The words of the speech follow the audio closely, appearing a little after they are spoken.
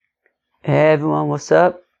Hey everyone, what's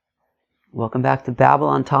up? Welcome back to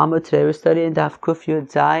Babylon Talmud. Today we're studying Daf Kuf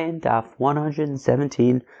Yud Zayin, Daf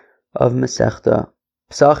 117 of Masechta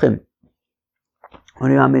Pesachim. What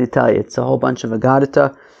do you want me to tell you? It's a whole bunch of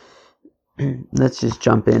Agadita. Let's just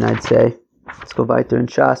jump in, I'd say. Let's go weiter in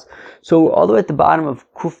Shas. So all the way at the bottom of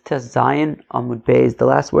Kuf Tes Zayin, Amud Beis, the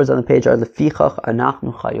last words on the page are Lefichach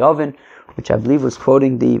Anachnu Chayovin, which I believe was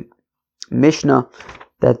quoting the Mishnah,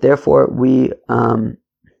 that therefore we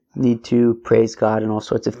need to praise God and all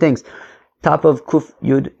sorts of things. Top of Kuf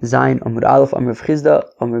Yud Zayin Amud Aleph Amr Chizda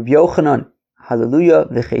Amr Yochanan Hallelujah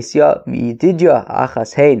V'Chesia V'Yididya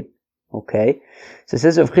Achas Hein. Okay, so it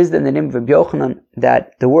says of Chizda in the name of Rabbi Yochanan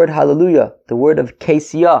that the word Hallelujah, the word of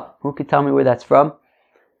Kesia, who can tell me where that's from?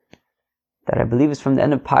 That I believe is from the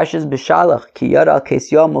end of Parshas B'Shalach. Ki Yad Al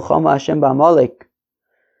Kesia Mulchama Hashem Ba'Amalek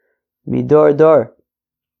Midor Dor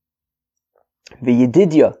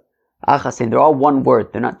V'Yididya Achasin. They're all one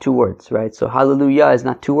word. They're not two words, right? So hallelujah is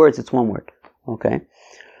not two words, it's one word. Okay.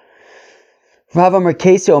 Rav Amar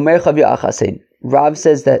Kesia Omer Chavya Achasin. Rav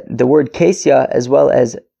says that the word Kesia as well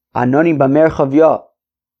as Anonim Bamer Chavya.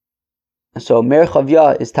 So Mer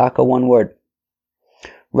Chavya is taka one word.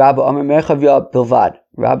 Rabba Amar Mer Chavya Bilvad.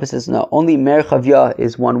 Rabba says no, only Mer Chavya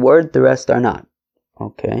is one word, the rest are not.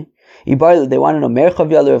 Okay. They want to know Mer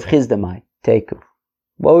Chavya or Rav Chizda Mai. Take.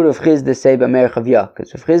 What would Rav Chizda say about Mer Chavya?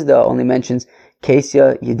 Because Rav Chizda only mentions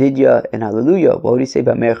Kesia, Yedidya, and Hallelujah. What would he say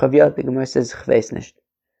about Mer Chavya? The Gemara says Chveis Nisht.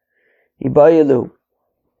 Ibayilu.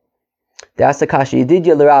 They ask the Kasha,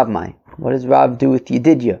 Yedidya l'Rav Mai. What does Rav do with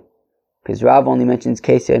Yedidya? Because Rav only mentions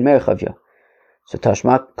Kesia and Mer Chavya. So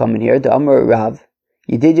Tashmak coming here, the Amar Rav,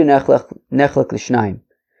 Yedidya nechlek l'shnaim.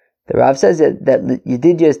 The Rav says that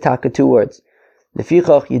Yedidya is taka two words.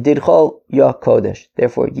 Lefichach Yedid chol ya kodesh.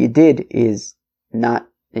 Therefore Yedid is not,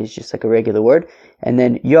 it's just like a regular word, and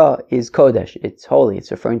then Ya is Kodesh, it's holy,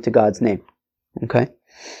 it's referring to God's name. Okay?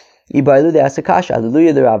 Ibailu de Asakasha,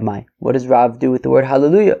 Hallelujah the Rav Mai. What does Rav do with the word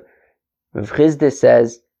Hallelujah? Rav Chizda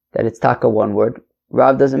says that it's taka one word.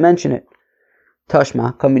 Rav doesn't mention it.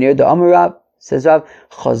 Tashma, coming here, the Amar Rav, says Rav,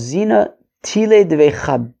 Chazina Tile Deve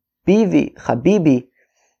Chabibi,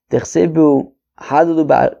 Dechsebu Hallelu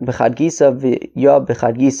Bechad Gisa v'Ya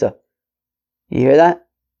Bechad Gisa. You hear that?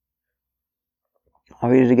 I'll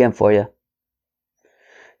read it again for you.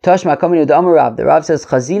 Tashma coming to the Amar Rav. The Rav says,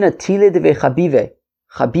 Chazina Tile Debe Chabibi.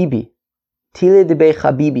 Tile Debe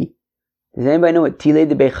Chabibi. Does anybody know what Tile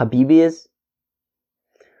Debe Chabibi is?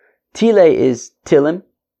 Tile is Tilim,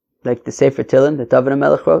 like the Sefer Tilim that David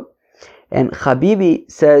HaMelech wrote. And Chabibi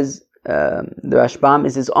says, the Rashbam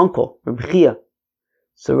is his uncle, Reb Chia.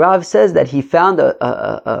 So Rav says that he found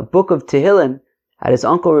a book of Tehillim at his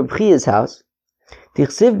uncle Reb Chia's house.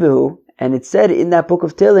 Tichsiv Behu. And it said in that book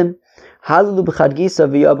of Tehillim, Hallelu b'chad gisa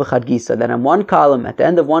v'ya b'chad gisa. That on one column, at the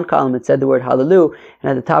end of one column, it said the word Hallelu,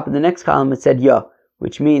 and at the top of the next column, it said Ya,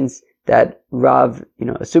 which means that Rav,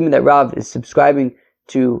 assuming that Rav is subscribing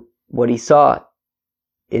to what he saw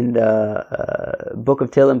in the book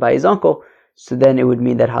of Tehillim by his uncle, so then it would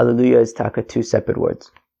mean that Hallelujah is taka two separate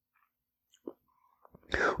words.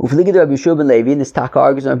 Ufligid Rabbi Yeshua ben Levi, and this taka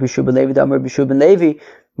argues on Rabbi Yeshua ben Levi, Rabbi Yeshua ben Levi,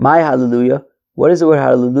 my Hallelujah. What does the word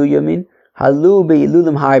Hallelujah mean? Hallelu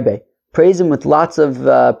be'ilulim harbe. Praise him with lots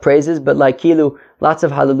of praises, but like kilu, lots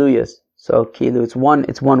of hallelujahs. So kilu,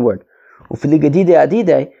 it's one word. Ufiligadide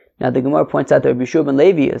adide. Now the Gemara points out that Rabbi Yeshua ben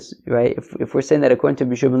Levi is, right? If we're saying that according to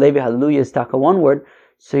Rabbi Yeshua ben Levi, Hallelujah is taka one word,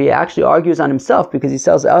 so he actually argues on himself because he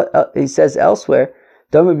says elsewhere,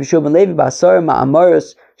 Dom Rabbi Yeshua ben Levi ba'asar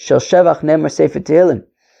ma'amaros shel shevach nemer sefer Tehillim.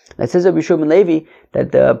 That says Rabbi Yeshua ben Levi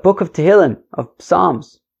that the book of Tehillim, of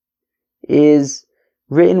Psalms, is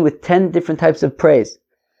written with 10 different types of praise.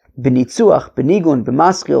 B'nitzuach, b'nigun,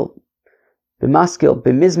 b'maskil,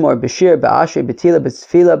 b'mizmor, b'shir, b'ashrei, b'tila,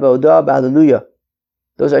 b'tzfila, b'odah, b'hallelujah.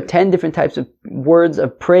 Those are 10 different types of words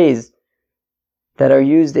of praise that are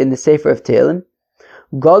used in the Sefer of Tehillim.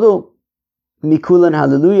 Gadol mikulan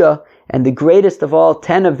hallelujah, and the greatest of all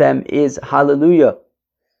 10 of them is hallelujah.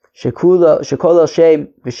 Shekol el shem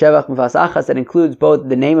v'shevach mivas achas, that includes both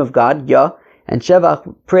the name of God, Yah, and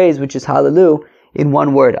Shevach, praise, which is Hallelu, in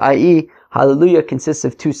one word, i.e., Hallelujah consists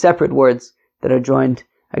of two separate words that are joined.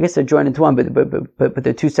 I guess they're joined into one, but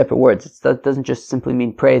they're two separate words. That doesn't just simply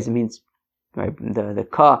mean praise. It means, right, the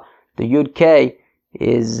Ka, the Yud K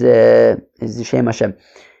is the Shem Hashem.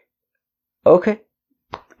 Okay,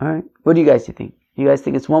 all right. What do you guys think? You guys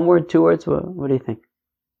think it's one word, two words? What do you think?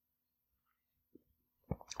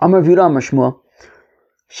 Amar Vira Amar Shmuel.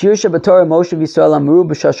 Shir Shabbatorah Moshe V'Yisrael Amru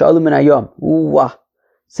B'Shashalu Min Hayom.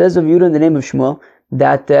 Says of Yudah in the name of Shmuel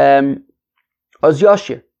that Oz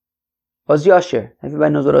Yashir.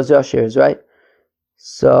 Everybody knows what Oz Yashir is, right?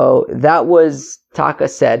 So that was Taka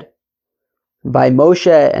said by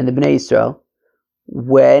Moshe and the Bnei Yisrael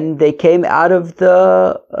when they came out of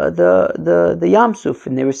the Yam Suf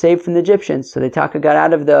and they were saved from the Egyptians. So the Taka got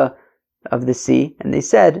out of the sea, and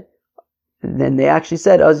they actually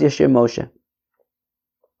said, "Az Yashir Moshe."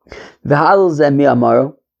 V'halal zeh mi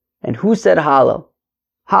amaru, and who said halal?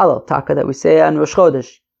 Halal Taka that we say on Rosh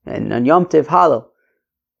Chodesh and on Yom Tov halal.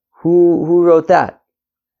 Who wrote that?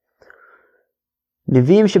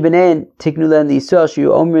 Nevi'im shebenein tiknu lehem liYisrael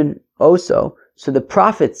sheyu omrin oso. So the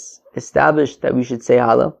prophets established that we should say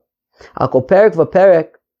halal. Al kol perek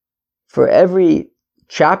v'perek, for every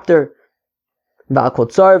chapter, v'al kol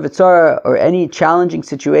tzar v'tzara, or any challenging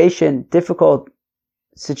situation, difficult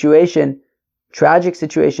situation, tragic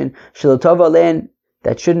situation, shelo tov alein,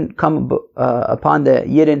 that shouldn't come upon the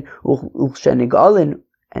Yidden, u'shenigalin,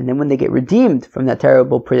 and then when they get redeemed from that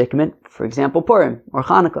terrible predicament, for example, Purim or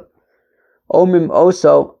Hanukkah. Omrim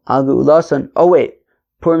oso al ge'ulason. Oh wait,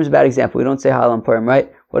 Purim's a bad example. We don't say halal on Purim,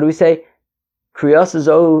 right? What do we say? Kriyasa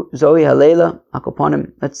zohi halela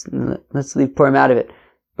akoponim. Let's leave Purim out of it.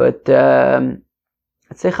 But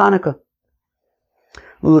let's say Hanukkah.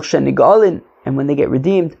 U'shenigalin, and when they get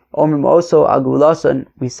redeemed, omrim oso al ge'ulason,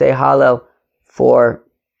 we say halal for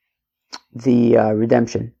the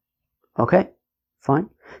redemption. Okay, fine.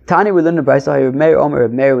 Tani, we learn the Brisa. Reb Meir Omer,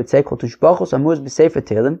 Reb Meir would say, "Kol tushbachos amuz b'sefer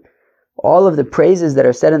Tehillim." All of the praises that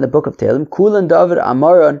are said in the book of Tehillim, Kulan David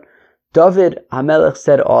Amaron, David HaMelech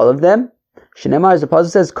said all of them. Shneimar, as the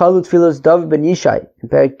pasuk says, Kalu Tfilos David ben Yishai. In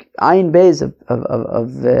Perek Ayin Beis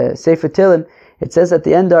of Sefer Tehillim, it says at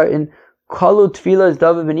the end there in Kalu Tfilos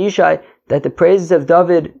David ben Yishai that the praises of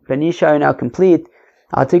David ben Yishai are now complete.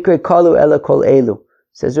 Atikre Kalu Ela Kol Elu.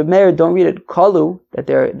 Says Reb Meir, don't read it Kalu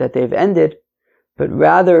that they've ended, but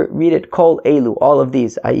rather read it Kol Elu, all of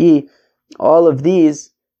these, i.e., all of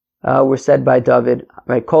these were said by David,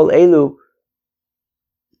 right? Kol Elu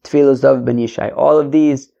Tfilos David ben Yishai. All of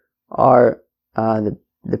these are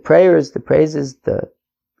the prayers, the praises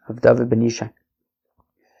of David ben Yishai.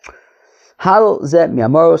 Halal zeh mi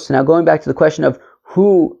amaru. So now going back to the question of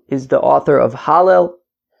who is the author of Halal,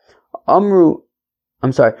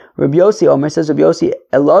 Rabbi Yossi Omer says, Rabbi Yossi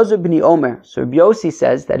Elazar b'ni Omer. So Rabbi Yossi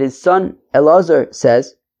says that his son Elazar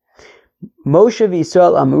says, Moshe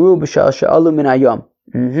v'Yisrael amaru b'shal sha'alu min hayom.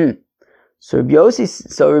 So Rabbi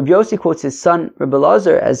Yossi quotes his son Rabbi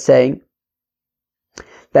Elazar as saying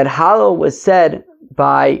that Halal was said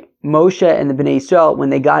by Moshe and the Bnei Yisrael when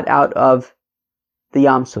they got out of the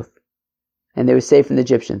Yam Suf and they were saved from the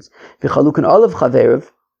Egyptians. V'chalukun olav chaverev.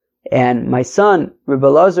 And my son, Rabbi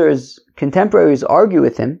Elazar's contemporaries argue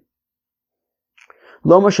with him,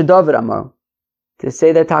 Lo Moshe David Amar, to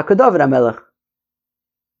say that Taka David HaMelech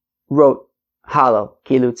wrote Halal.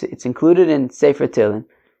 It's included in Sefer Tehillim.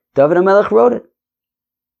 David HaMelech wrote it.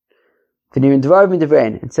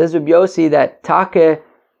 It says Rabbi Yossi that Taka,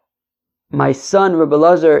 my son, Rabbi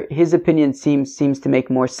Elazar, his opinion seems to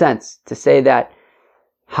make more sense, to say that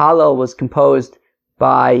Halal was composed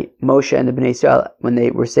by Moshe and the Bnei Yisrael when they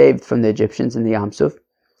were saved from the Egyptians in the Yam Suf.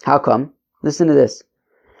 How come? Listen to this.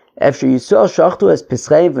 Is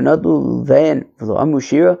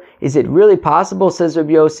it really possible, says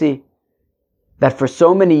Rabbi Yossi, that for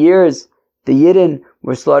so many years the Yidden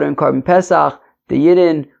were slaughtering Korban Pesach, the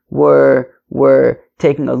Yidden were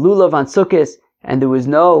taking a lulav on Sukkot, and there was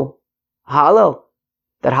no Halal?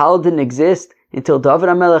 That Halal didn't exist until David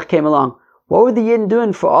HaMelech came along. What were the Yidden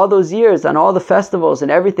doing for all those years on all the festivals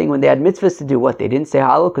and everything when they had mitzvahs to do? What, they didn't say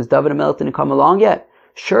Halal because David HaMelech didn't come along yet?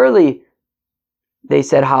 Surely they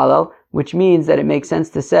said Halal, which means that it makes sense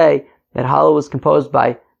to say that Halal was composed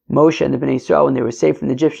by Moshe and the Bnei Yisrael when they were saved from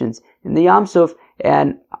the Egyptians in the Yam Suf,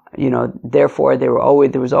 and therefore there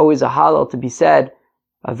was always a Halal to be said,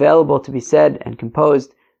 available to be said and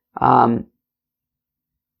composed from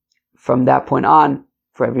that point on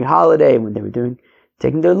for every holiday when they were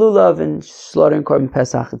taking their lulav and slaughtering Korban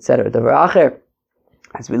Pesach, etc. Davar acher,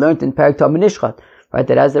 as we learned in Perek Tov Nishchat, right,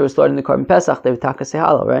 that as they were slaughtering the Korban Pesach, they would taka say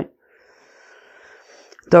Halal, right?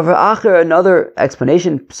 Davar acher, another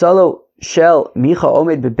explanation, Psalo shel Micha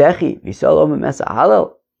omed bebechi, V'Yisrael omed mesa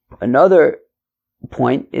Halal. Another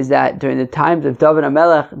point is that during the times of David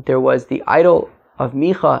HaMelech, there was the idol of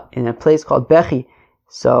Micha in a place called Bechi.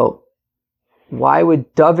 So why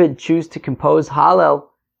would David choose to compose Halal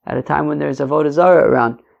at a time when there's Avodah Zarah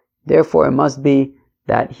around? Therefore, it must be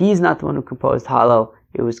that he's not the one who composed Halal.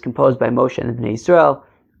 It was composed by Moshe and the Bnei Yisrael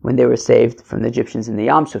when they were saved from the Egyptians in the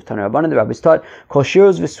Yam Suf. Tana Rabbanan, the rabbis taught, Kol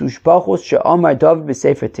shiros v'sushbachos she'amar David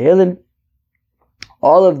b'sefer Tehillim.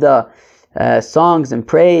 All of the songs and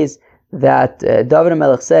praise that David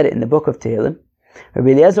HaMelech said in the book of Tehillim,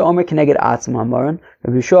 Rabbi Eliezer Omer Keneged Atzmo Amaron,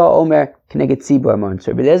 Rabbi Yeshua Omer Keneged Tzibur Amaron.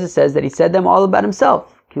 So Rabbi Eliezer says that he said them all about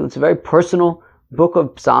himself. It's a very personal book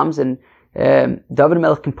of Psalms, and David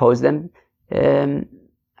Melech composed them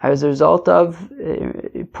as a result of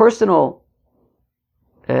personal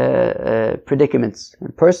predicaments,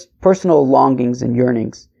 and personal longings and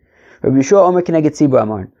yearnings. Rabbi Yeshua Omer Keneged Tzibur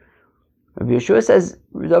Amaron. Rabbi Yeshua says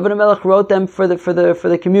David Melech wrote them for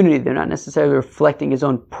the community. They're not necessarily reflecting his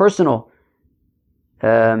own personal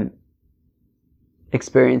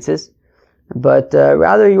experiences, but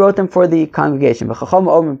rather he wrote them for the congregation. The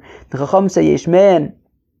Chacham say Yesh Me'en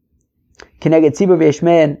Keneged Tzibur v'Yesh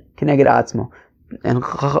Me'en Keneged Atzmo. And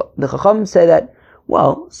the Chacham say that,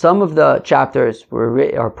 well, some of the chapters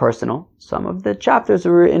are personal, some of the chapters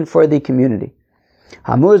were written for the community.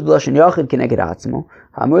 Hamur's b'lashon yachid keneged atzmo,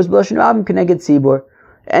 hamur's b'lashon rabim keneged tzibur.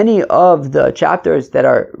 Any of the chapters that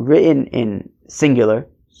are written in singular,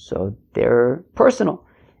 so they're personal.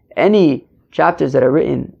 Any chapters that are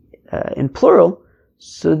written in plural,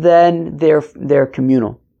 so then they're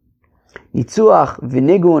communal. Nitzuach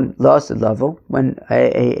v'nigun la'asad lavo. When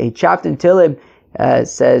a chapter in Tehillim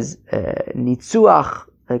says nitzuach,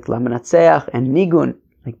 like lamanatzeach, and nigun,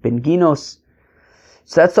 like benginos,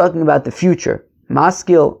 so that's talking about the future.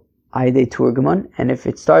 Maskil Aydei Turgaman, and if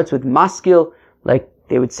it starts with Maskil, like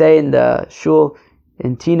they would say in the shul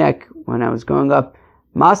in Teaneck when I was growing up,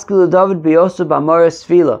 Maskil David Biyosu B'Amara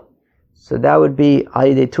Sfila. So that would be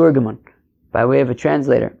Aydei Turgaman, by way of a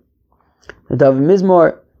translator. The David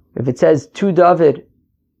Mizmor, if it says to David,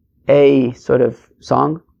 a sort of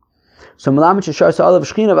song, so Melamed Sheshar Sa'alav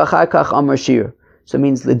Shechina V'achar Kach Amar Shir. So it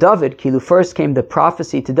means the David, Kilu, first came the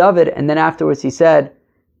prophecy to David, and then afterwards he said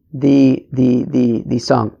the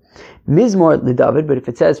song. Mizmor LeDavid, but if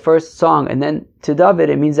it says first song and then to David,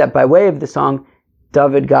 it means that by way of the song,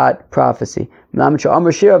 David got prophecy. It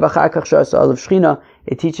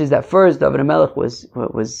teaches that first David HaMelech was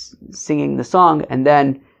singing the song, and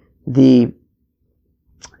then the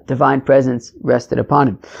divine presence rested upon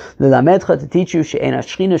him. To teach you,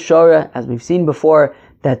 as we've seen before,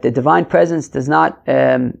 that the divine presence does not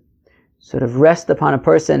sort of rest upon a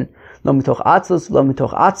person, lo mitoch atzvus, lo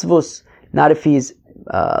mitoch atzvus, not if he's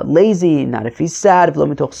lazy, not if he's sad, lo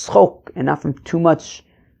mitoch schok, and not from too much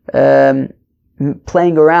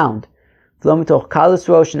playing around, lo mitoch kalas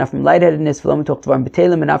rosh, not from lightheadedness, lo mitoch dvarim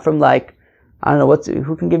b'telim, and not from, like, I don't know,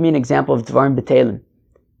 who can give me an example of dvarim b'telim?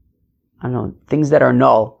 I don't know, things that are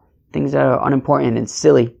null, things that are unimportant and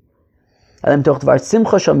silly.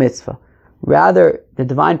 Rather, the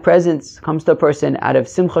divine presence comes to a person out of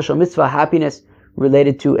simcha shel mitzvah, happiness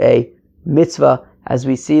related to a mitzvah, as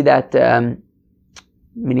we see that,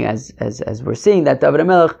 meaning as we're seeing that David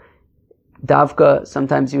HaMelech, Davka,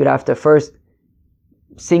 sometimes you would have to first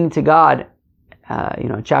sing to God,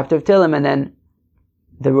 a chapter of Tehillim, and then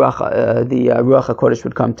the Ruach HaKodesh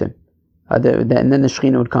would come to him, and then the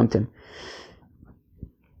Shechina would come to him.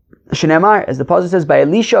 Shneimar, as the pasuk says, by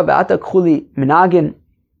Elisha v'ata k'chuli minagin,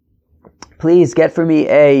 please get for me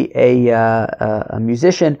a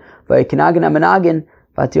musician, v'kinagin ha-minagin,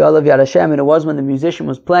 v'atiyolav yad Hashem, and it was when the musician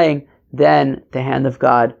was playing, then the hand of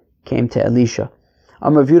God came to Elisha.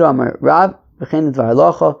 Amar Rav Yehuda Amar Rav, v'chein l'dvar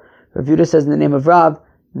halacha. Rav Yehuda says in the name of Rav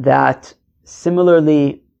that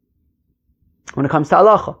similarly, when it comes to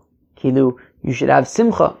halacha, kilu, you should have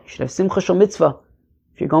simcha shel mitzvah.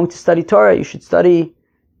 If you're going to study Torah, you should study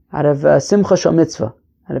out of simcha shel mitzvah,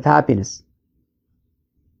 out of happiness.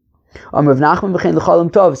 Rav Nachman b'chein l'cholam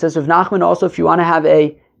tov, says Rav Nachman also, if you want to have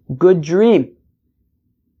a good dream,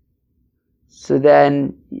 so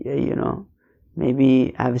then,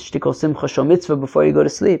 maybe have a shtikol simcha shel mitzvah before you go to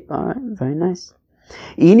sleep. Alright, very nice.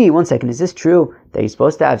 Ini, 1 second, is this true that you're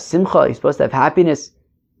supposed to have simcha, you're supposed to have happiness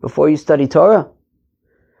before you study Torah?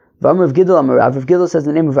 Rav Gidl says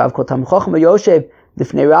in the name of Rav,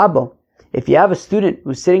 if you have a student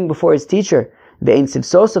who's sitting before his teacher, and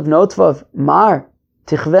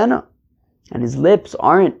his lips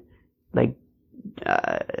aren't like,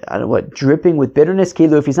 dripping with bitterness,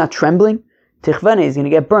 if he's not trembling, tichvena, he's going to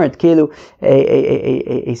get burnt.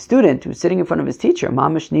 A student who's sitting in front of his teacher,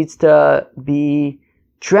 mamash, needs to be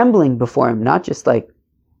trembling before him, not just like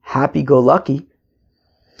happy-go-lucky.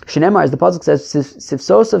 Shneimar, as the pasuk says,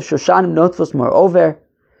 sifsos of shoshanim notvos moreover.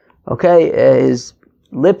 Okay, his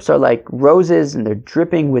lips are like roses and they're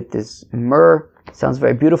dripping with this myrrh. It sounds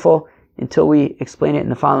very beautiful until we explain it in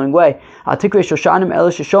the following way. Al tikre shoshanim el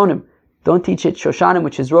shoshonim. Don't teach it shoshanim,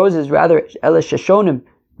 which is roses, rather el shoshonim.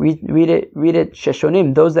 Read it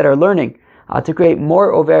sheshonim, those that are learning. Al tikre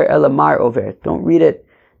mor over el mar over. Don't read it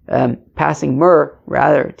passing myrrh,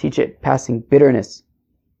 rather teach it passing bitterness.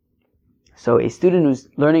 So a student who's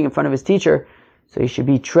learning in front of his teacher, So you should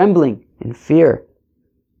be trembling in fear.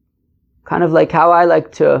 Kind of like how I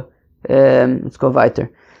like to, let's go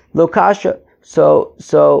weiter. Lo kasha. So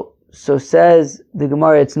says the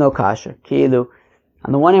Gemara, it's no kasha. Ki'ilu.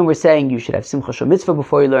 On the one hand, we're saying you should have simcha shel mitzvah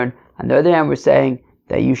before you learn. On the other hand, we're saying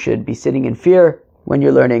that you should be sitting in fear when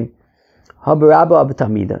you're learning.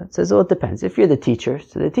 It says, well, it depends. If you're the teacher,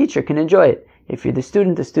 so the teacher can enjoy it. If you're the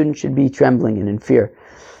student should be trembling and in fear.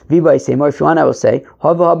 Viva say more. If you want, I will say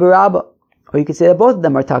or you could say that both of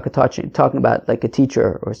them are talking about like a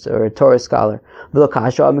teacher or a Torah scholar. It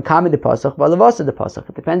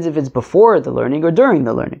depends if it's before the learning or during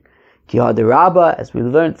the learning. As we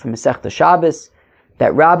learned from Masechta Shabbos,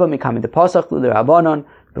 that Rabba Mikami de Pasach Rabbanon,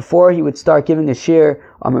 before he would start giving a shir,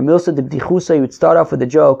 Amar Milsa de B'dichusa, he would start off with a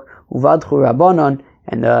joke, Uvadchu Rabbanon,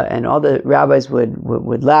 and all the rabbis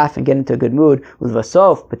would laugh and get into a good mood,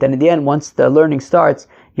 Ulvasof, but then at the end, once the learning starts,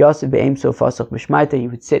 Yosef Be'em So Fasach B'shmaita, he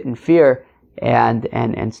would sit in fear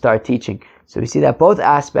and start teaching. So we see that both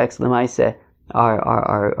aspects, Lemaise,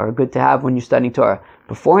 are good to have when you're studying Torah.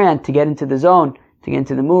 Beforehand, to get into the zone, to get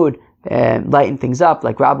into the mood, lighten things up,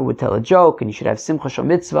 like Rabbi would tell a joke, and you should have simcha shel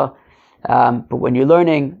mitzvah. But when you're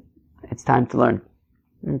learning, it's time to learn.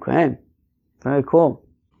 Okay, very cool.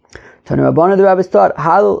 Tanu Rabbana, the rabbis taught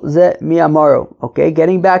Halal ze mi amaro. Okay,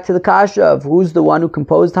 getting back to the kasha of who's the one who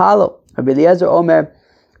composed Halal. Rabbi Eliezer Omer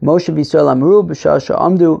Moshe v'Yisrael amru b'shah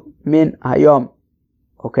she'amdu min hayom.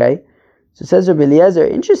 Okay, so it says Rabbi Eliezer.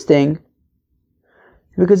 Interesting,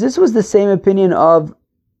 because this was the same opinion of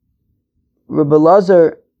Rabbi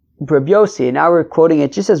Elazar Rabbi Yossi, and now we're quoting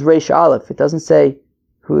it just as Reish Aleph. It doesn't say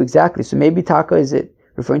who exactly. So maybe Taka, is it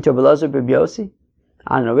referring to Rabbi Elazar Rabbi Yossi?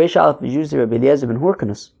 I don't know. Reish Aleph is usually Rabbi Eliezer ben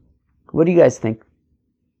Hurkanus. What do you guys think?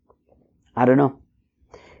 I don't know.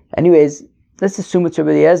 Anyways, let's assume it's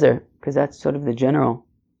Rabbi Eliezer, because that's sort of the general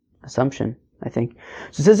assumption, I think.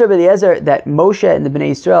 So it says Rabbi Eliezer that Moshe and the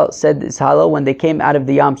Bnei Yisrael said this halal when they came out of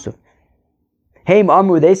the Yam Suf. Hey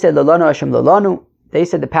Amru, they said Lolanu Hashem Lolanu. They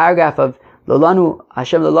said the paragraph of Lolanu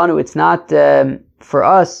Hashem Lolanu, it's not for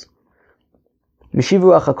us. Meshiv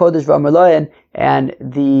Ruach HaKodesh v'Amar and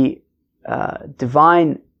the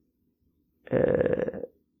divine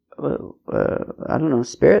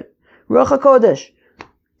spirit, Ruach HaKodesh,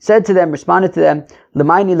 said to them, responded to them,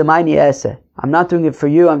 L'mayni eseh. I'm not doing it for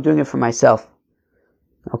you, I'm doing it for myself.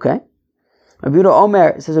 Okay? Rabbi Yehuda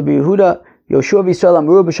Omer, says Rabbi Yehuda, Yoshua v'Yisrael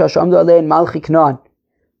amru b'shah she'amdu alein malchi Knan,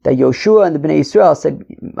 that Yoshua and the Bnei Yisrael said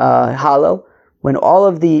Halal when all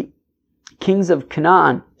of the kings of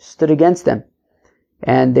Canaan stood against them,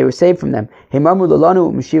 and they were saved from them. Heimamu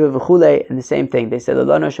Lolanu Meshiva v'chulei, and the same thing. They said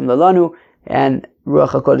Lolanu Hashem Lolanu, and Ruach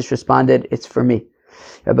HaKodesh responded, it's for me.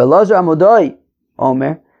 Rabbi Elazar Amodai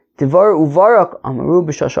Omer, Devar Uvarak Amaru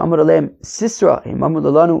b'shah she'amar aleim Sisra, Heimamu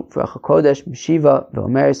Lolanu Ruach HaKodesh Meshiva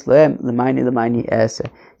v'omeres lehem L'mayni eseh.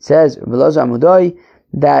 It says Rabbi Elazar Amodai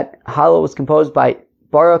that Halal was composed by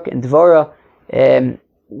Barak and Dvorah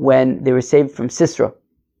when they were saved from Sisra.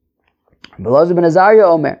 Rabbi Elazar ben Azariah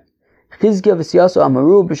Omer, Chizkiah v'Siyaso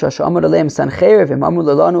Amaru b'shah she'amar aleim Sancheiriv Heimamu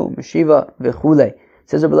Lolanu Meshiva v'chulei. It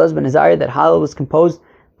says Rabbi Elazar ben Azariah that Halal was composed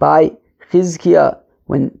by Chizkiah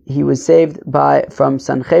when he was saved from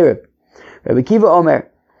Sancheiriv. Rabbi Kiva Omer,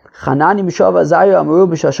 Chanani Mishav Azariah Amaru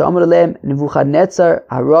b'shah she'amar aleim Nebuchadnezzar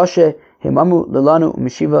Haroshe Heimamu Lolanu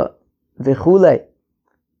Meshiva v'chulei.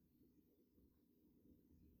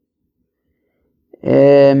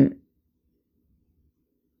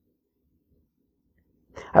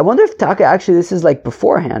 I wonder if Taka, actually this is like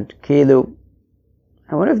beforehand. Keilu.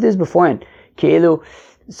 I wonder if this is beforehand. Keilu.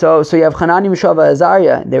 So you have Hanani, Mishav,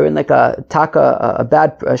 Azariah. They were in like a Taka, a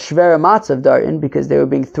shvera matzav darin, because they were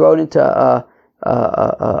being thrown into a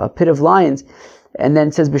pit of lions. And then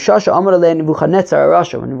it says B'shasha Amar Alei Nebuchadnezzar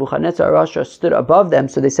Arasha. When Nebuchadnezzar Arasha stood above them,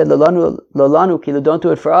 so they said Lolanu Keilu, don't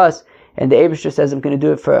do it for us. And the Eibishter says, I'm going to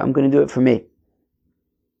do it for me.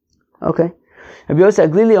 Okay. Rabbi Yossi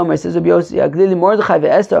Aglili Omer, says Rabbi Yossi Aglili, Mordechai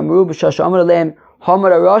ve'Esther amru b'shah she'amar aleim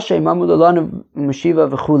hamar arasha imamu lolanu meshiva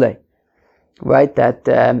v'chulei. Right, that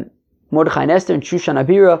Mordechai and Esther and Shushan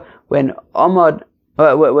Abira, when Haman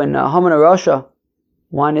Arasha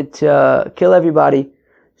wanted to kill everybody,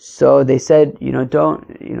 so they said,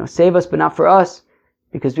 don't, save us, but not for us,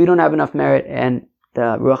 because we don't have enough merit. And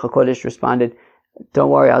the Ruach HaKodesh responded, don't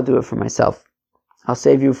worry, I'll do it for myself. I'll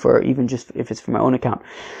save you for even just if it's for my own account.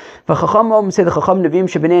 V'chacham say the chacham neviim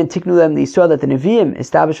shebenein tiknu them the Yisrael, that the neviim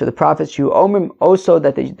established for the prophets. You omrim also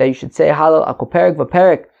that you should say halal akol perek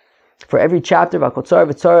v'perek for every chapter, v'akol tzara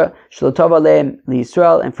v'tzara shelo tov aleim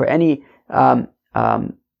liYisrael, and for any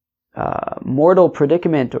mortal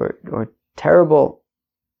predicament or terrible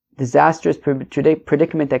disastrous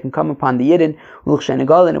predicament that can come upon the Yidden,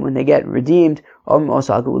 and when they get redeemed, the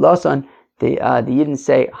Yidden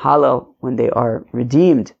say Hallel when they are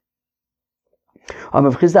redeemed.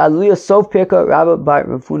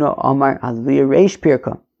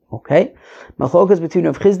 Okay, Machlokas between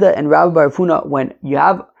Rav Chizda and Rabbi Bar Funa when you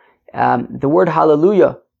have the word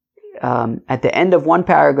Hallelujah at the end of one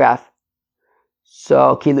paragraph.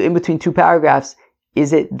 So, in between two paragraphs,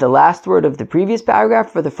 is it the last word of the previous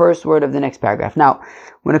paragraph or the first word of the next paragraph? Now,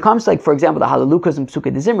 when it comes to, like, for example, the Halalukas and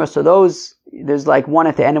Psuke de Zimra, so those, there's like one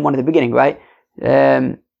at the end and one at the beginning, right?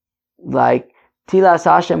 Like, Tilas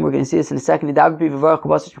Hashem, we're going to see this in a second. Hallelujah,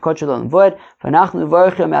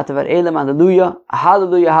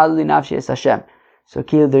 hallelujah, hallelujah, nafshi es Hashem. So,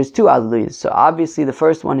 there's two hallelujahs. So, obviously, the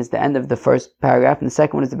first one is the end of the first paragraph, and the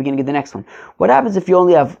second one is the beginning of the next one. What happens if you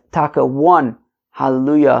only have taka one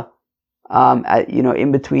hallelujah,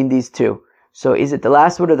 in between these two? So, is it the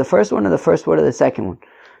last word of the first one or the first word of the second one?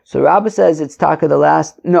 So, Rabbi says it's taka the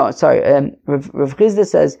last. No, sorry. Rav Chizda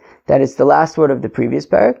says that it's the last word of the previous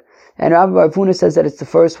parak, and Rabbi Bar Funa says that it's the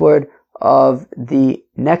first word of the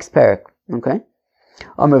next parak. Okay.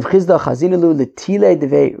 Rav Chizda chazinalu letile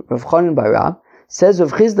devei Rav Chanan bar Rav. Says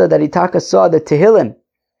Rav Chizda that Itaka saw the Tehillim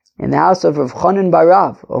in the house of Rav Chanan bar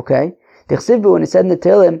Rav. Okay. Dechsivbu, when it said in the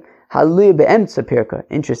Tehillim, Hallelujah be'emtza pirka.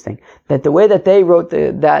 Interesting. That the way that they wrote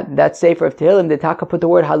that sefer of Tehillim, the Taka put the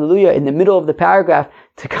word Hallelujah in the middle of the paragraph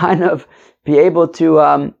to kind of be able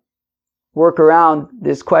to work around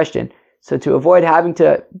this question. So to avoid having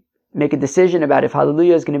to make a decision about if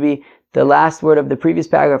Hallelujah is going to be the last word of the previous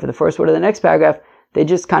paragraph or the first word of the next paragraph, they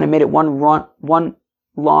just kind of made it one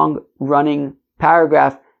long running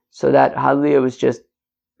paragraph so that Hallelujah was just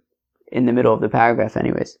in the middle of the paragraph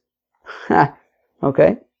anyways.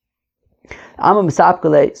 Okay. So we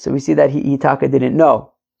see that Hitaka didn't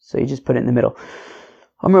know. So he just put it in the middle.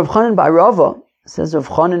 Rav Chanan bar Rava, says Rav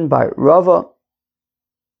Chanan bar Rava,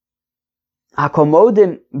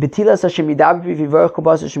 Hakomodim betilas Hashem yidabri v'yivarech kol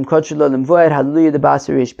basar Hashem kodesh lo lemvoed hallelujah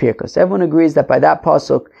debasar yesh pirka. So everyone agrees that by that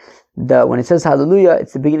pasuk, when it says hallelujah,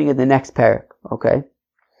 it's the beginning of the next parak. Okay.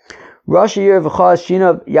 Rosh Yir v'chaz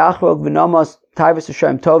shinav yachrog v'namos taivus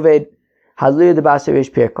Hashem toved. Hallelujah the Basar Reish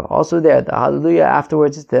Pirka. Also there, the Hallelujah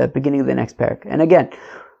afterwards is the beginning of the next parak. And again,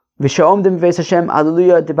 V'shomdim V'es Hashem,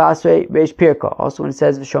 Hallelujah the Basar Reish Pirka. Also when it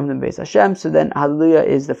says V'shomdim V'es Hashem, so then Hallelujah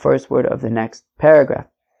is the first word of the next paragraph.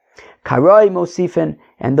 Karoi Mosifin,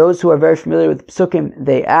 and those who are very familiar with Psukim,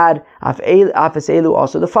 they add Afes Elu,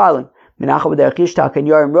 also the following. Minacha B'derech Yishtak and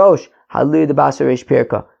Yorim Rosh, Hallelujah the Basar Reish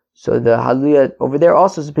Pirka. So the Hallelujah over there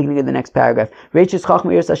also is the beginning of the next paragraph.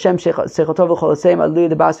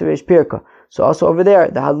 So also over there,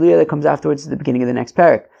 the Hallelujah that comes afterwards is the beginning of the next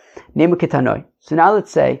parak. So now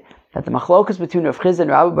let's say that the machlokas between Rav Chizda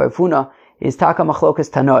and Rabbi Bar Funa is taka machlokas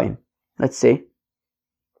tanoim. Let's see.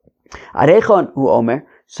 Arechon hu omer.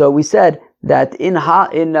 So we said that in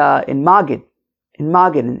Magid, in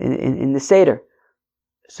the Seder.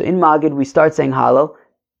 So in Magid we start saying Hallel.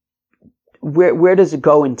 Where does it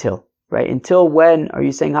go until? Right? Until when are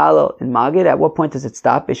you saying Hallel in Magid? At what point does it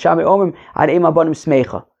stop? Beishamai omrim ad eim abanim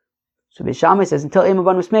smecha. So Beishamai says until eim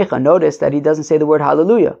abanim smecha. Notice that he doesn't say the word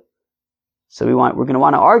Hallelujah. So we're going to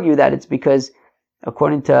want to argue that it's because,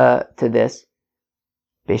 according to this,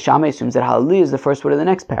 Beishamai assumes that Hallelujah is the first word of the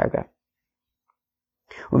next paragraph.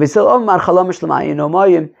 And Beisil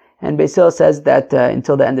says that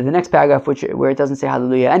until the end of the next paragraph, where it doesn't say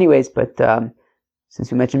Hallelujah anyways, but since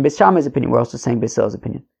we mentioned Beis Shammai's opinion, we're also saying Beisil's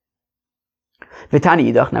opinion. V'tani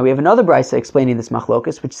Yidach. Now we have another brisa explaining this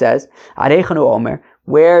machlokus, which says, Arechanu Omer,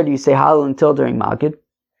 where do you say Hallel until during Magid?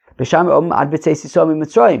 Beis Shammai Omer ad B'tzei Sisom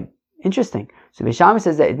Mitzrayim. Interesting. So Beis Shammai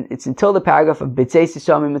says that it's until the paragraph of B'tzei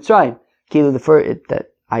Sisom Mitzrayim.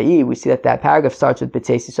 I.e., we see that paragraph starts with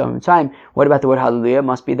B'tzei Sisom Mitzrayim. What about the word Hallelujah? It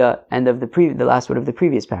must be the end of the last word of the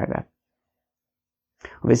previous paragraph.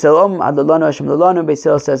 Beisil Omer ad Lolanu Hashem Lolanu.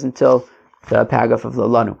 Beisil says until the paragraph of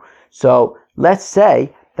Lolanu. So let's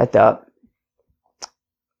say that the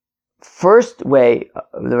first way,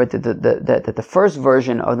 that the first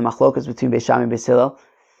version of the machlokas between Beis Shammai and Beis Hillel,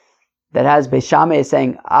 that has Beis Shammai is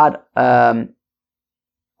saying ad eim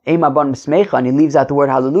abanim smecha, and he leaves out the word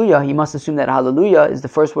Hallelujah. He must assume that Hallelujah is the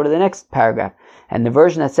first word of the next paragraph. And the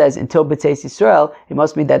version that says until B'tzeis Yisrael, it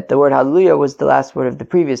must mean that the word Hallelujah was the last word of the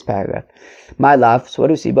previous paragraph. My love. So what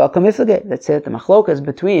do we see? Let's say that the machlokas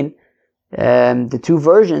between the two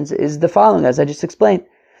versions is the following, as I just explained.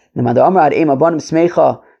 So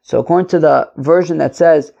according to the version that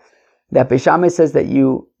says that Beis Shammai says that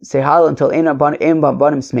you say Hallel until Ein Abanim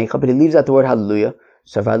Smecha, but he leaves out the word Hallelujah.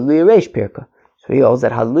 So Hallelujah Reish Pirka. So he holds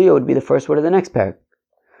that Hallelujah would be the first word of the next paragraph.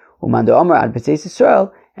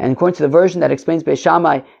 And according to the version that explains Beis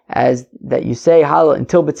Shammai as that you say Hallel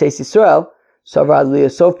until B'tzeis Yisrael, Sover Hallelujah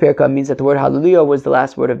Sof Pirka means that the word Hallelujah was the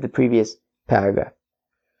last word of the previous paragraph.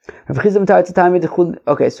 Okay,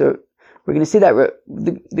 so we're going to see that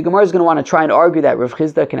the Gemara is going to want to try and argue that Rav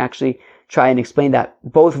Chizda can actually try and explain that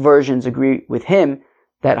both versions agree with him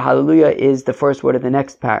that Hallelujah is the first word of the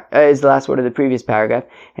next is the last word of the previous paragraph,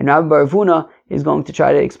 and Rabbi Bar Avuna is going to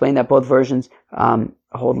try to explain that both versions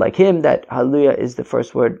hold like him, that Hallelujah is the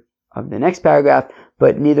first word of the next paragraph,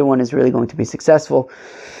 but neither one is really going to be successful.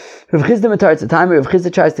 Rav Chizda Matar Tzatami, Rav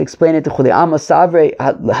Chizda tries to explain it to Chulei Amma Savre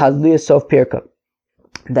Hallelujah Sof Pirka,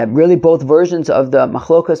 that really both versions of the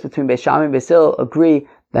machlokas between Beis Shammai and Beis Hillel agree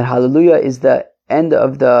that Hallelujah is the end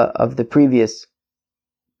of the previous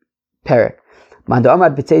parak.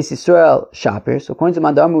 Mandamad B'tzeis Yisrael Shapir. So according to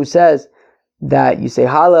Mandamad, who says that you say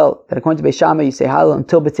Hallel, that according to Beis Shammai you say Hallel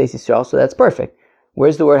until B'tzeis Yisrael, so that's perfect.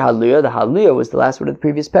 Where's the word Hallelujah? The Hallelujah was the last word of the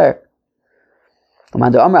previous parak. And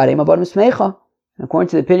according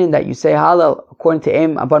to the opinion that you say Hallel according to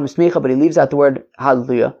Eim Abad Mismecha, but he leaves out the word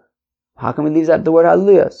Hallelujah. How come he leaves out the word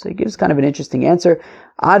Hallelujah? So he gives kind of an interesting answer.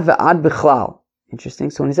 Ad ve'ad bichlal. Interesting.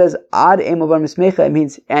 So when he says Ad Eim Abad Mismecha, it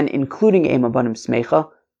means and including Eim Abad Mismecha.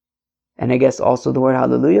 And I guess also the word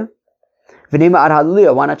Hallelujah. V'nema Ad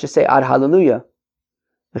Hallelujah. Why not just say Ad Hallelujah?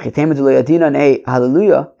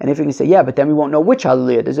 Hallelujah. And if you can say, yeah, but then we won't know which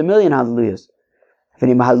Hallelujah. There's a million Hallelujahs. Say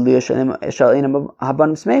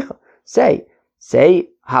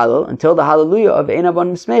Hallel until the Hallelujah of Ein Abad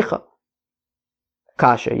Mismecha.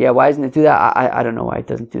 Kasha. Yeah, why doesn't it do that? I don't know why it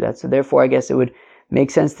doesn't do that. So therefore, I guess it would make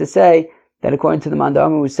sense to say that according to the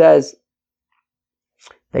Mandama who says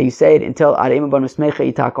that you say it until Ad Eim Abad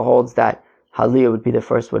Mismecha, Itaka holds that Hallelujah would be the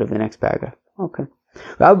first word of the next paragraph. Okay.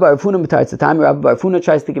 Rabbi Bar Avuna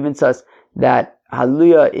tries to convince us that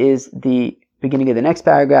Hallelujah is the beginning of the next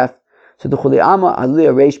paragraph. So the Chulei Amma,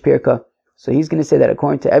 Hallelujah Reish Pirka. So he's going to say that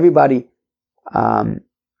according to everybody,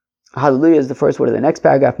 Hallelujah is the first word of the next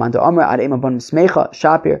paragraph. Manda Amr Ad Eim Abad Mismecha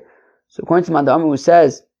Shapir. So according to Manda Amr, who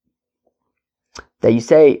says that you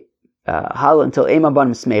say Hallel until Eim Abad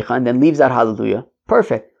Mismecha and then leaves out Hallelujah.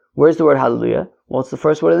 Perfect. Where's the word Hallelujah? Well, it's the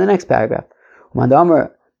first word of the next paragraph. Manda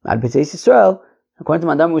Amr Ad B'tzeis Yisrael. According to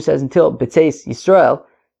Manda Amr, who says until B'tzeis Yisrael,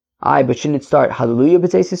 but shouldn't it start Hallelujah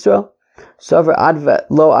B'tzeis Yisrael? Sover Ad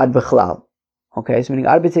Lo Ad B'chlal. Okay, so meaning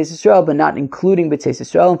Ad B'tzeis Yisrael, but not including B'tzeis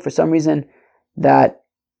Yisrael, and for some reason that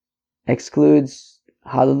excludes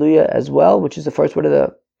Hallelujah as well, which is the first word of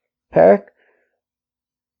the parak.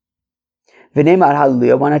 V'nema Ad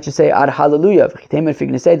Hallelujah. Why not just say Ad Hallelujah? If you're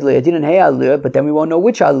going to say Hallelujah, but then we won't know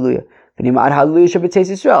which Hallelujah. V'nema Ad Hallelujah B'tzeis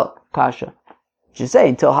Yisrael. Kasha. Just say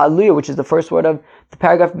until Hallelujah, which is the first word of the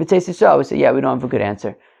paragraph of B'tzeis Yisrael. We say, yeah, we don't have a good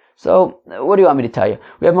answer. So, what do you want me to tell you?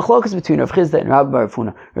 We have machlokas between Rav Chizda and Rabbi Bar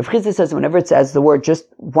Avuna. Rav Chizda says whenever it says the word, just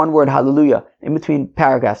one word, Hallelujah, in between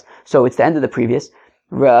paragraphs, so it's the end of the previous.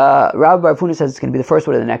 Rabbi Bar Avuna says it's going to be the first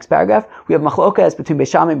word of the next paragraph. We have machlokas between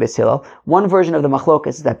Beis Shammai and Beis Hillel. One version of the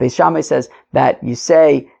machlokas is that Beis Shammai says that you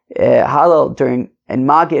say Hallel during and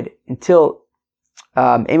Magid until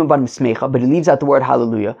Eim Abad Mismecha, but he leaves out the word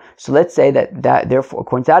Hallelujah. So let's say that therefore,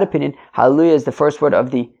 according to that opinion, Hallelujah is the first word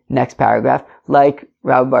of the next paragraph, like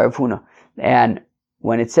Rabbi Bar Avuna. And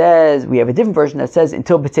when it says, we have a different version that says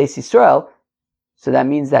until B'tzeis Yisrael, so that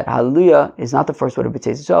means that Hallelujah is not the first word of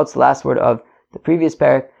B'tzeis Yisrael, it's the last word of the previous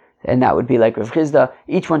parak, and that would be like Rav Chizda.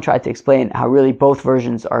 Each one tried to explain how really both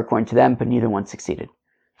versions are according to them, but neither one succeeded.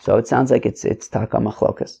 So it sounds like it's taka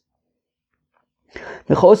machlokas.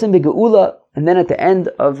 The chosim begeula, and then at the end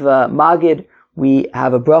of Magid, we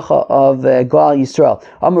have a bracha of Goal Yisrael.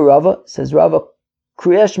 Amar Rava, says Rava,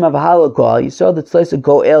 Kriyas Shema v'Hallel Goal Yisrael, the tzlois of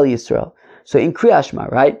Goel Yisrael. So in Kriyas Shema,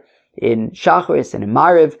 right, in Shacharis and in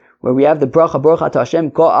Mariv, where we have the bracha, Baruch Atah Hashem,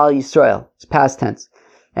 Goal Yisrael, it's past tense.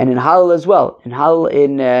 And in Hallel as well. In Hallel,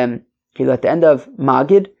 at the end of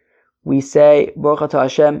Magid, we say, Baruch Atah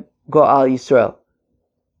Hashem, Goal Yisrael.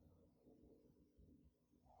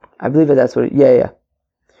 I believe that's what yeah.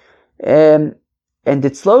 And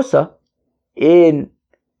the tzlosa in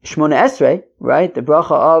Shmona Esrei, right? The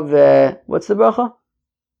bracha of, what's the bracha?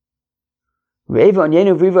 Reiva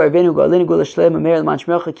onyenu v'riva arvenu go'alinu go'al shlem amer l'man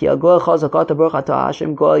shmecha ki al go'al chazakata baruch atah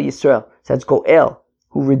Hashem go'al Yisrael. So that's Go'el,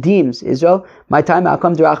 who redeems Israel. My time I'll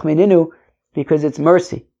come to Rachmeninu, because it's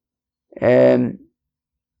mercy.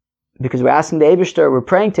 Because we're asking the Eibishter, we're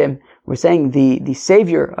praying to him, we're saying the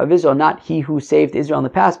Savior of Israel, not he who saved Israel in the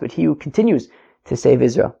past, but he who continues to save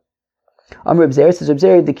Israel. Amr Reb Zera says, Reb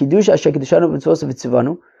Zera, the Kiddush Asher Kiddushanu B'Mitzvos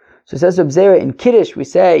V'Tzivanu. So it says Reb Zera, in Kiddush we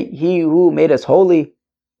say, he who made us holy,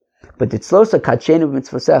 but Titzlosa Kadshenu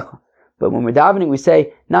B'Mitzvosecha. But when we're davening we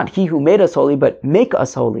say, not he who made us holy, but make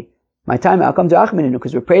us holy My time, I'll come to Achmininu,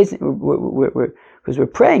 because we're praising, because we're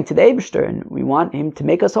praying to the Eibishter, and we want him to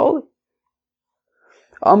make us holy.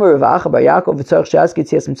 Amar Rav Acha bar Yaakov v'tzarich she'azki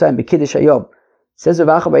Yitzias Mitzrayim b'Kiddush Hayom. Says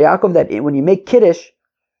Rav Acha bar Yaakov that when you make Kiddush,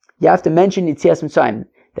 you have to mention Yitzias Mitzrayim.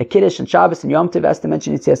 That Kiddush and Shabbos and Yom Tov has to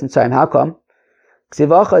mention Yitzias Mitzrayim. How come?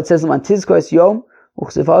 Ksivacha, it says L'man Tizkos Yom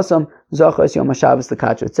u'Ksivasam Zachos Yom HaShabbos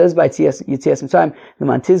L'Kadro. It says by Yitzias Mitzrayim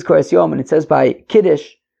L'man Tizkos Yom, and it says by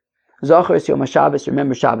Kiddush Zachos Yom HaShabbos,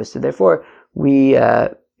 remember Shabbos. So therefore we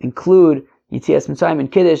include Yitzias Mitzrayim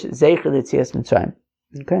and Kiddush Zeicher Yitzias Mitzrayim.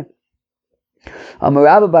 Okay.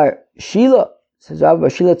 Rabbi bar Shila, says Rabbi bar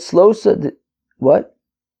Shila Tzlosa, what?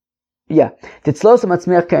 Yeah, the Tzlosa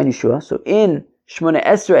Matzmiach Kain Yeshua. So in Shmona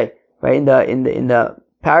Esrei, right, in the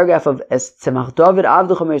paragraph of Es Tzemach David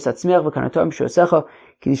Avducha Meir Satzmiach V'Kanator Mishuasecha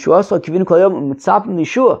Ki Yeshuaso Kivinu Kol Yom U'Mitzapim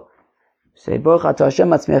Yeshua. Say Baruch Atah Hashem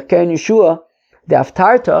Matzmiach Kain Yeshua, the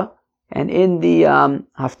Haftarta, and in the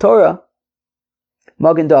Haftorah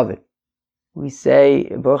Magen David. We say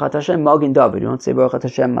Baruch Atah Hashem Magen David. We don't say Baruch Atah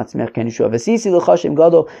Hashem Matzmiach Kain Yeshua. V'sisi l'chashem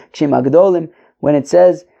gadol k'shem agdolim. When it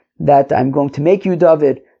says that I'm going to make you,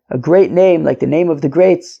 David, a great name like the name of the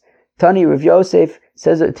greats. Tani Rav Yosef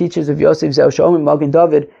says, the teachers of Yosef Zeu Shomim Magen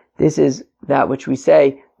David. This is that which we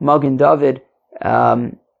say Magen David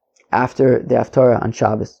after the Haftarah on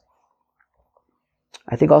Shabbos.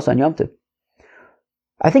 I think also on Yom Tov.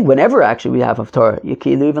 I think whenever actually we have Haftarah,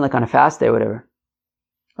 even like on a fast day or whatever.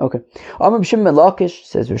 Okay. Amar B'Shimon ben Lakish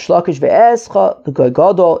says Rish Lakish ve'escha l'goy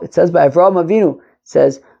gadol. It says by Avraham Avinu. It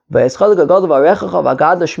says ve'escha l'goy gadol v'arechacha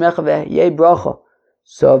v'agad l'shmecha ve'yei bracha.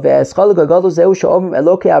 So ve'escha l'goy gadol zeu she'omim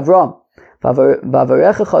Elokei Avram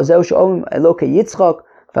v'avarechacha zeu she'omim Elokei Yitzchak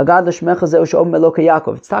v'agad l'shmecha zeu she'omim Elokei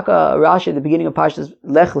Yaakov. It's Taka Rashi at the beginning of Parshas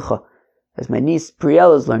Lech Lecha, as my niece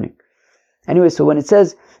Priel is learning. Anyway, so when it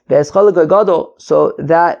says so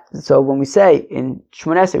when we say in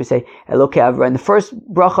Shmona Esrei, we say Elokei Avram. In the first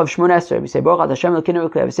bracha of Shmona Esrei, we say Baruch Atah Hashem Elokeinu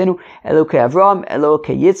Elokei Avosenu, Elokei Avram,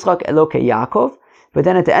 Elokei Yitzchak, Elokei Yaakov. But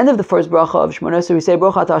then at the end of the first bracha of Shmona Esrei, we say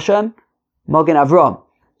Baruch Atah Hashem Magen Avram.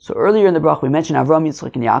 So earlier in the bracha we mention Avram,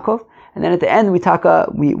 Yitzchak, and Yaakov, and then at the end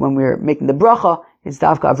when we're making the bracha, it's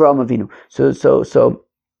Davka Avram Avinu. So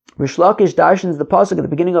Rish Lakish darshans the pasuk at the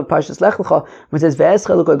beginning of Parshas Lech Lecha when it says Ve'escha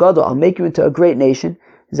Elokei Gadol, I'll make you into a great nation.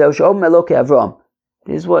 This is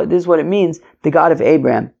what it means, the God of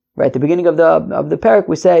Abraham. Right, at the beginning of the parak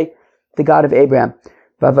we say the God of Abraham.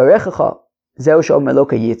 When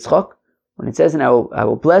it says, and I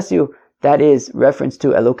will bless you, that is reference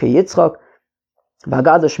to Elokei Yitzchak.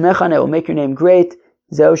 I will make your name great.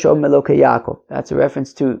 That's a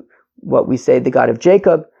reference to what we say, the God of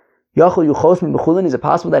Jacob. Is it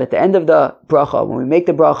possible that at the end of the bracha, when we make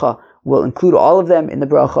the bracha, we'll include all of them in the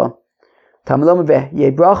bracha?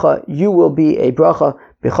 You will be a bracha.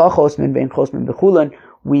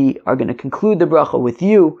 We are going to conclude the bracha with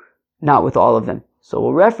you, not with all of them. So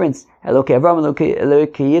we'll reference Elokei Avram, Elokei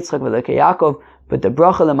Yitzchak, Elokei Yaakov, but the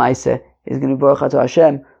bracha lemaise is going to be Baruch Atah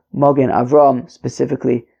Hashem Magen Avram,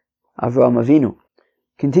 specifically Avram Avinu.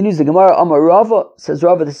 Continues the Gemara. Amar Rava, says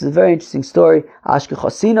Rava, this is a very interesting story.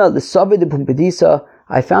 Ashkechasina l'savi de Pumbedisa.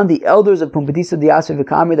 I found the elders of Pumbedisa, the Asher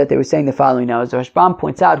V'Kamri, that they were saying the following. Now, as the Rashbam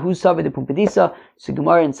points out, who's Savi de Pumbedisa? So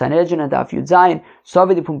Gemara in Sanhedrin and Daf Yud Zayin.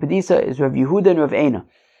 Savi de Pumbedisa is Rav Yehuda and Rav Eina.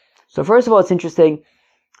 So first of all, it's interesting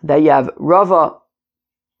that you have Rava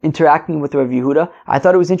interacting with Rav Yehuda. I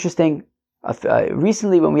thought it was interesting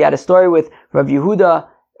recently when we had a story with Rav Yehuda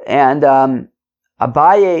and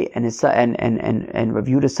Abaye and his son, and Rav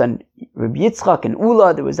Yehuda's son Rav Yitzchak and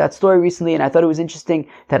Ula. There was that story recently, and I thought it was interesting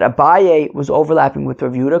that Abaye was overlapping with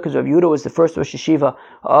Rav Yehuda, because Rav Yehuda was the first Rosh Yeshiva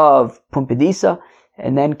of Pumbedisa,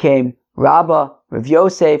 and then came Rabba, Rav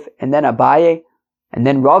Yosef, and then Abaye, and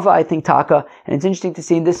then Rava, I think, Taka. And it's interesting to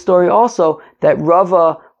see in this story also that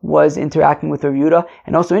Rava was interacting with Rav Yehuda,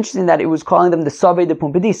 and also interesting that it was calling them the Savei de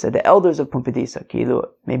Pumbedisa, the elders of Pumbedisa.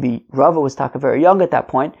 Maybe Rava was Taka very young at that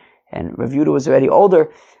point, and Rav Yehuda was already older.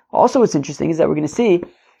 Also, what's interesting is that we're going to see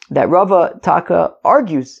that Rava Taka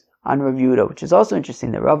argues on Rav Yehuda, which is also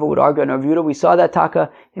interesting, that Rava would argue on Rav Yehuda. We saw that Taka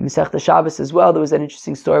in Masechta Shabbos as well. There was that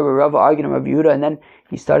interesting story where Rava argued on Rav Yehuda, and then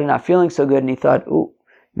he started not feeling so good, and he thought,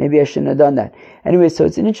 maybe I shouldn't have done that. Anyway, so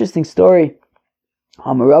it's an interesting story.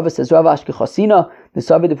 Rava says, Rava Ashkechasina, the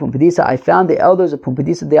Savi de Pumbedisa, I found the elders of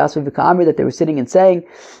Pumbedisa, the Asher V'Kamri, that they were sitting and saying,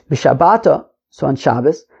 B'Shabbata, so on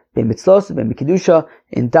Shabbos, B'Mitzlos, B'Mikidusha,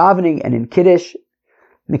 in davening and in Kiddush,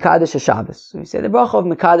 Mikadesh HaShabbos. So we say the bracha of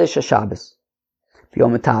Mikadesh HaShabbos.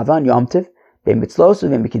 V'Yom Tava, on Yom Tiv, B'Mitzlos,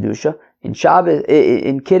 B'Mikidusha, in Shabbos,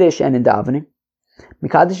 in Kiddush and in davening.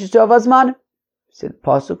 Mikadesh HaShabbos Azman. said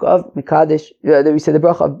pasuk of Mikadesh. We said the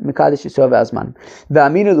bracha of Mikadesh Yisrael v'azman.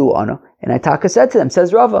 Ve'aminu lu ana. And Itaka said to them,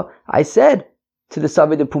 says Rava, I said to the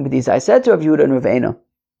Savi de Pumbedisa, I said to Rav Yehuda and Rav Eina,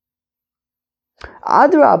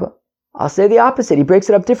 Adrabah, I'll say the opposite. He breaks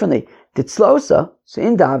it up differently. Titzlosa, so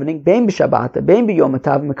in davening, bein b'Shabbata, bein b'Yom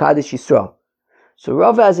Hatav, Mikadesh Yisrael. So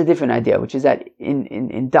Rava has a different idea, which is that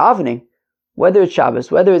in davening, whether it's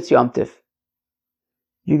Shabbos, whether it's Yom Tiv,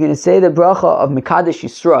 you're going to say the bracha of Mikadesh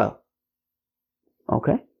Yisrael.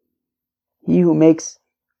 Okay? He who makes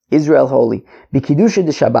Israel holy. B'Kiddusha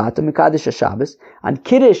de Shabbat, or Mikadesh HaShabbos. On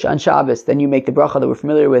Kiddush on Shabbos, then you make the bracha that we're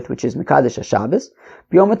familiar with, which is Mikadesh HaShabbos.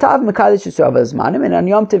 B'Yom Hatav, Mikadesh Yisrael v'Azmanim. And on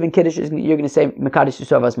Yom Tiv and Kiddush, you're going to say Mikadesh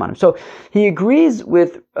Yisrael v'Azmanim. So he agrees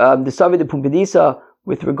with the Savi de Pumbedisa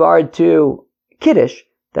with regard to Kiddush,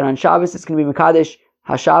 that on Shabbos it's going to be Mikadesh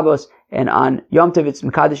HaShabbos, and on Yom Tov it's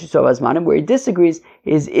Mekadesh Yisrael Azmanim. Where he disagrees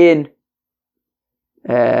is in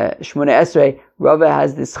Shmona Esrei. Rava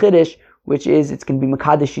has this Chiddush, which is it's going to be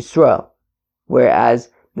Mekadesh Yisrael, whereas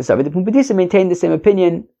the Savi de Pumbedisa maintained the same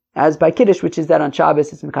opinion as by Kiddush, which is that on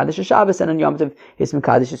Shabbos it's Mekadesh HaShabbos, and on Yom Tov it's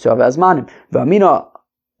Mekadesh Yisrael Azmanim.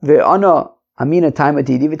 Ve'ana amina taima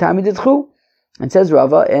didi v'taima didchu. And says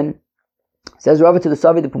Rava to the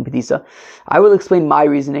Savi de Pumbedisa, I will explain my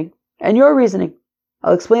reasoning and your reasoning.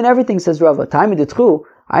 I'll explain everything, says Rava. Taima didchu,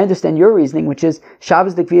 I understand your reasoning, which is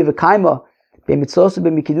Shabbos de Kviya v'kaima b'mitzlosa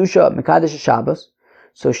b'mikidusha mekadesh Shabbos.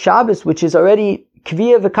 So Shabbos, which is already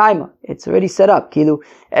Kviya v'kaima, it's already set up. Kilu,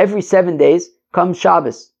 every 7 days comes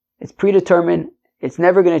Shabbos. It's predetermined. It's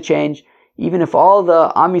never going to change. Even if all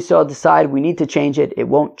the Am Yisrael decide we need to change it, it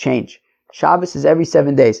won't change. Shabbos is every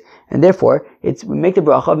 7 days, and therefore we make the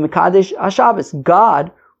bracha of Mekadesh HaShabbos, God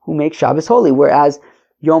who makes Shabbos holy. Whereas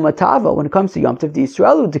Yom Hatava, when it comes to Yom Tov, the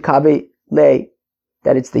Yisraelu dekave le,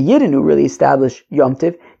 that it's the Yidden who really establish Yom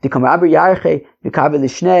Tov, dekamaber yarche dekave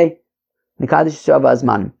lishnei Mekadesh Yisrael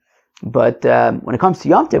v'Azmanim. But when it comes to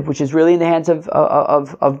Yom Tov, which is really in the hands of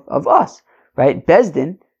us, right?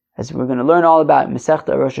 Bezdin, as we're going to learn all about in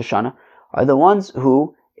Masechta Rosh Hashanah, are the ones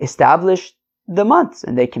who establish the months,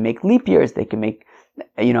 and they can make leap years, they can make,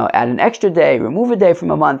 add an extra day, remove a day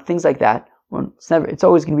from a month, things like that. Well, it's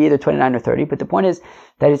always going to be either 29 or 30, but the point is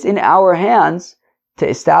that it's in our hands to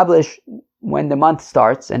establish when the month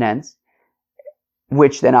starts and ends,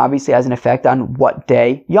 which then obviously has an effect on what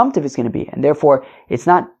day Yom Tov is going to be. And therefore, it's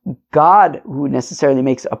not God who necessarily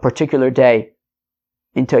makes a particular day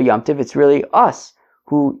into a Yom Tov, it's really us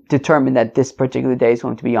who determine that this particular day is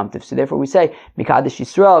going to be Yom Tov. So therefore we say, Mekadesh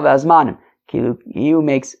Yisrael v'Azmanim. He who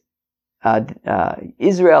makes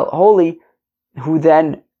Israel holy, who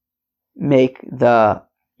then make the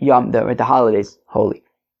holidays holy.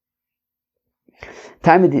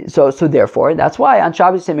 So therefore, that's why on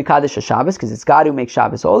Shabbos you say Mekadesh HaShabbos, because it's God who makes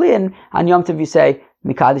Shabbos holy, and on Yom Tov you say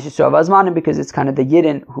Mekadesh Yisrael v'Azmanim, because it's kind of the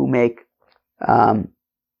Yidden who make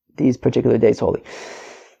these particular days holy.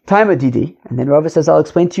 Time Didi, and then Rava says, I'll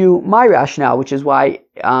explain to you my rationale, which is why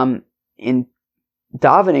in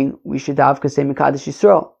davening we should say Mekadesh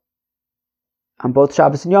Yisrael on both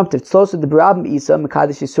Shabbos and Yom Tov. It's also the Barabim Isa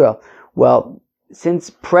Mekadesh Yisrael. Well, since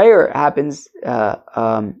prayer happens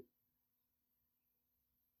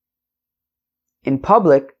in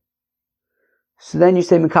public, so then you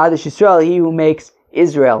say Mekadesh Yisrael, he who makes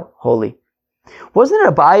Israel holy. Wasn't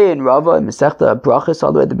it Abaye and Rava in Masechta Brachos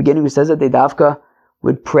all the way at the beginning who says that they davka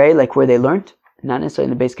would pray like where they learned? Not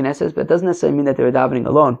necessarily in the Beis Knesset, but it doesn't necessarily mean that they were davening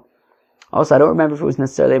alone. Also, I don't remember if it was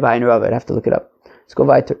necessarily Abaye and Rava. I'd have to look it up. Let's go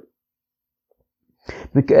weiter.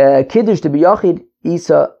 Kiddush de b'yachid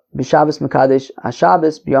Isa b'Shabbos Mekadesh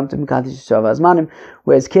HaShabbos b'Yom Tov Mekadesh Yisrael v'Azmanim.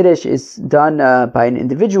 Whereas Kiddush is done by an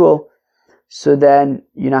individual, so then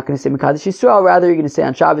you're not going to say Mekadesh Yisrael. Rather, you're going to say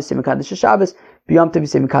on Shabbos say Mekadesh HaShabbos, b'Yom Tov you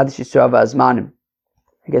say Mekadesh Yisrael v'Azmanim.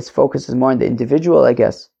 I guess focus is more on the individual. I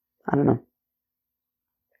guess I don't know.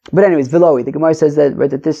 But anyways, Viloi, the Gemara says that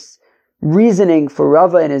that this reasoning for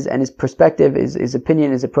Rava and his perspective, his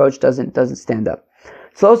opinion, his approach doesn't stand up.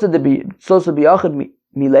 Slosa biyachid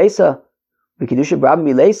milesa, v'kedusha brab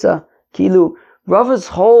milesa, kilu. Rava's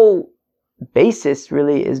whole basis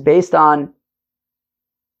really is based on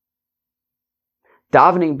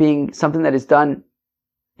davening being something that is done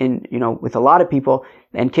in with a lot of people,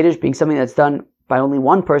 and kiddush being something that's done by only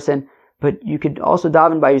one person. But you could also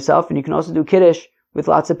daven by yourself, and you can also do kiddush with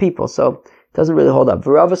lots of people. So it doesn't really hold up.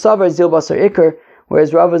 Rava savar zil basar ikr.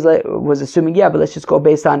 Whereas Rav was assuming, but let's just go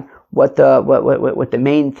based on what the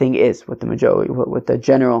main thing is, what the majority, what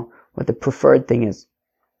the preferred thing is,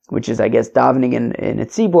 which is, I guess, davening in a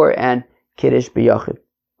tzibor and kiddush b'yachid.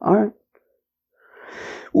 All right.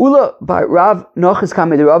 Ula bar Rav nochis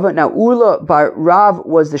kamei Rava. Now Ula bar Rav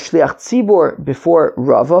was the shliach tzibor before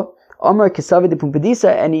Rava. Omar Kesavi de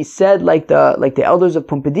Pumbedisa, and he said like the elders of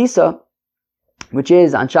Pumbedisa, which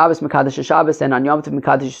is on Shabbos Mekadesh Shabbos and on Yom Tov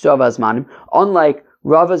Mekadesh Yisrael V'Azmanim, unlike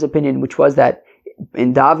Rava's opinion, which was that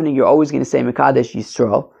in davening you're always going to say Mekadesh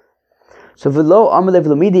Yisrael. So V'lo Amalev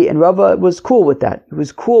Lamidi, and Rava was cool with that. He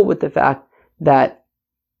was cool with the fact that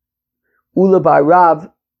Ula Bar Rav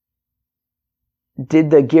did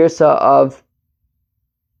the girsa of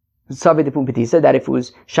Savi de Pumbedisa, that if it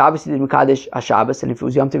was Shabbos he did Mekadesh HaShabbos, and if it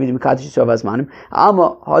was Yom Tov he did Mekadesh Yisrael V'Azmanim.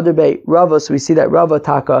 Alma Hadarbe Rava, so we see that Rava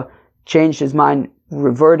Taka changed his mind,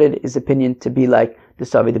 reverted his opinion to be like the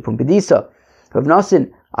Savi de Pumbedisa. Rav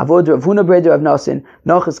Nasin, Avod Rav Huna Breder Rav Nasin,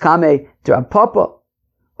 Nochas Kame to Rav Papa,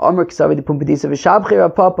 Omer Ksavi de Pumbedisa V'Shabchi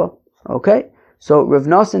Rav Papa. Okay? So Rav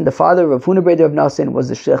Nasin, the father of Rav Huna Breder Rav Nasin, was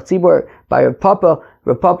the Shliach Tzibor by Rav Papa.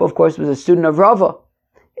 Rav Papa, of course, was a student of Rava.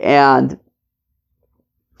 And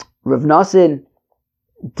Rav Nasin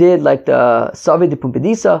did like the Savi de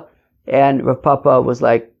Pumbedisa, and Rav Papa was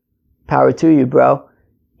like, power to you, bro.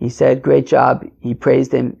 He said, great job. He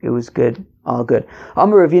praised him. It was good. All good.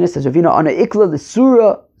 Amar Ravina says, Ravina, Ana Ikla the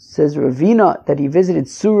Surah, says Ravina, that he visited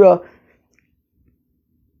Surah,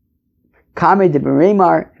 Kame de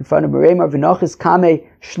Meremar, in front of Meremar, V'nochis Kame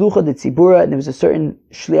Shlucha de Tzibura, and there was a certain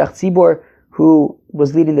Shliach Tzibur who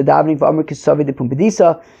was leading the davening for Amar Kisavi de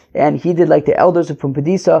Pumbedisa, and he did like the elders of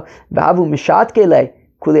Pumbedisa, V'avu Mishatkele,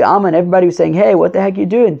 Kuli Ama, and everybody was saying, hey, what the heck are you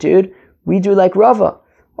doing, dude? We do like Rava.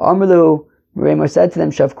 Amarlu, Meremar said to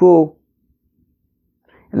them, Shavku,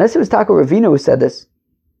 unless it was Taka Ravina who said this.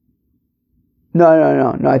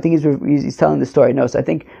 No. I think he's telling the story. No, so I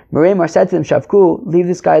think Meremar said to them, Shavku, leave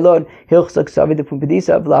this guy alone. Hilchsak Savi de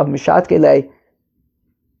Pumbedisa, Vlav Mishatkele,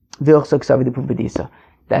 Vilchsak Savi de Pumbedisa.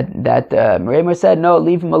 That Meremar said, no,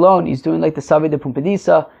 leave him alone. He's doing like the Savi de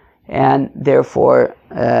Pumbedisa, and therefore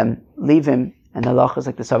leave him. And the halacha is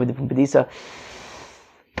like the Savi de Pumbedisa.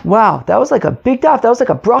 Wow, that was like a big daf. That was like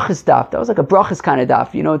a brachas daf. That was like a brachas kind of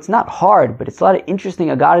daf. You know, it's not hard, but it's a lot of interesting.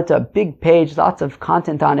 I got it to a big page, lots of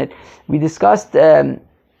content on it. We discussed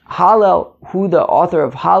Hallel, who the author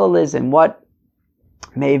of Hallel is, and what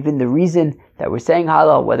may have been the reason that we're saying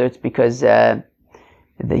Hallel, whether it's because the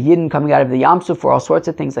Yidden coming out of the Yam Suf for all sorts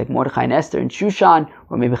of things like Mordechai and Esther and Shushan,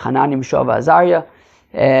 or maybe Hanani, Mishael, Azariah.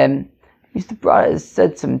 Used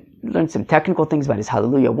to learn some technical things about is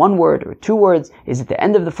hallelujah one word or two words? Is it the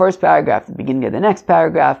end of the first paragraph, the beginning of the next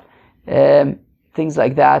paragraph? Things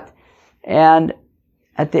like that. And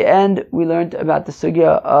at the end, we learned about the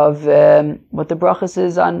sugya of what the brachas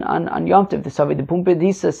is on Yom Tov. The Savi de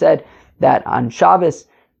Pumbedisa said that on Shabbos,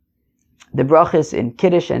 the brachas in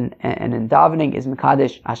Kiddush and in davening is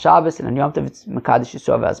Mekadesh HaShabbos, and on Yom Tov it's Mekadesh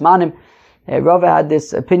Yisrael V'Azmanim. Rava had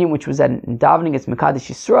this opinion, which was that in davening it's Mekadesh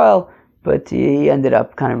Yisrael, but he ended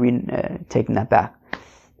up kind of taking that back.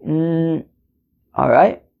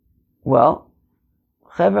 Alright. Well,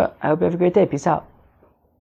 Chevra, I hope you have a great day. Peace out.